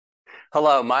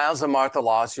Hello, Miles and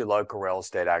MarthaLoss, your local real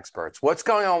estate experts. What's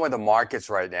going on with the markets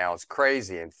right now? It's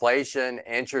crazy. Inflation,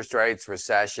 interest rates,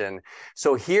 recession.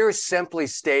 So here's simply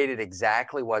stated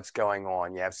exactly what's going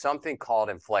on. You have something called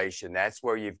inflation. That's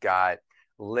where you've got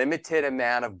limited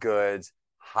amount of goods,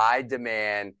 high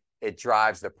demand. It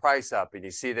drives the price up. And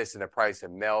you see this in the price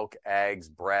of milk, eggs,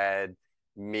 bread,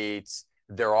 meats.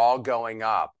 They're all going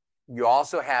up. You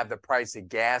also have the price of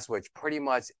gas, which pretty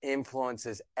much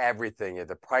influences everything. If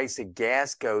the price of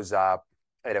gas goes up,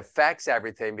 it affects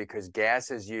everything because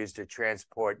gas is used to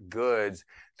transport goods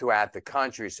throughout the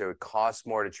country. So it costs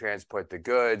more to transport the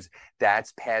goods.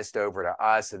 That's passed over to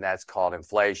us, and that's called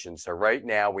inflation. So right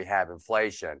now we have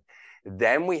inflation.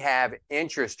 Then we have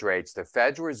interest rates. The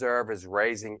Federal Reserve is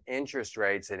raising interest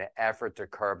rates in an effort to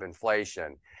curb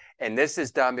inflation. And this is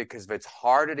done because if it's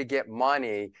harder to get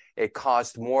money, it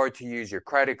costs more to use your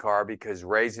credit card because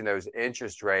raising those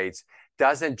interest rates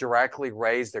doesn't directly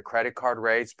raise the credit card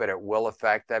rates, but it will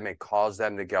affect them and cause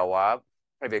them to go up.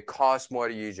 If it costs more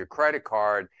to use your credit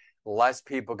card, less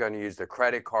people are going to use the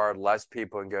credit card, less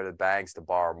people can go to the banks to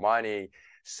borrow money.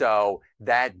 So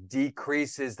that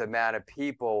decreases the amount of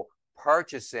people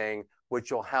purchasing,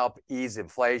 which will help ease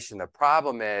inflation. The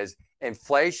problem is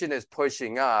inflation is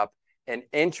pushing up and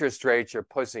interest rates are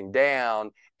pushing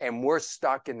down, and we're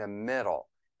stuck in the middle.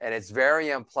 And it's very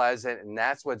unpleasant, and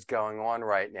that's what's going on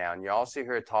right now. And you also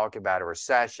hear talk about a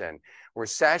recession.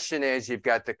 Recession is you've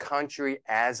got the country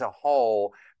as a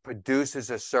whole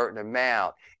produces a certain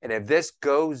amount. And if this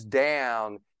goes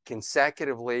down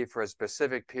consecutively for a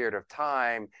specific period of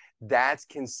time, that's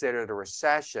considered a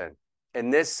recession.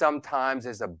 And this sometimes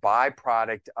is a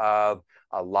byproduct of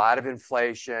a lot of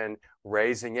inflation,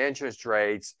 raising interest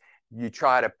rates. You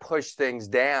try to push things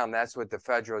down. That's what the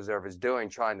Federal Reserve is doing,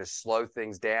 trying to slow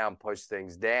things down, push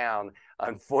things down.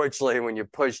 Unfortunately, when you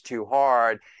push too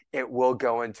hard, it will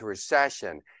go into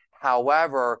recession.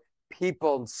 However,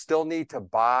 people still need to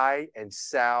buy and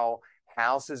sell.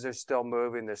 Houses are still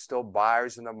moving. There's still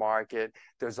buyers in the market.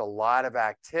 There's a lot of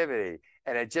activity.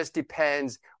 And it just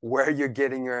depends where you're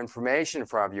getting your information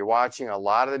from. If you're watching a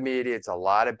lot of the media, it's a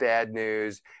lot of bad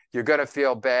news. You're going to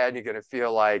feel bad. You're going to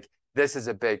feel like this is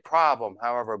a big problem.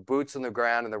 However, boots on the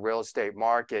ground in the real estate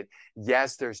market,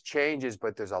 yes, there's changes,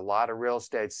 but there's a lot of real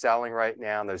estate selling right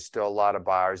now, and there's still a lot of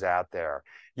buyers out there.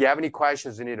 If you have any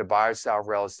questions, you need to buy or sell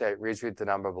real estate, reach me at the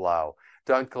number below.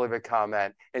 Don't leave a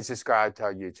comment and subscribe to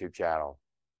our YouTube channel.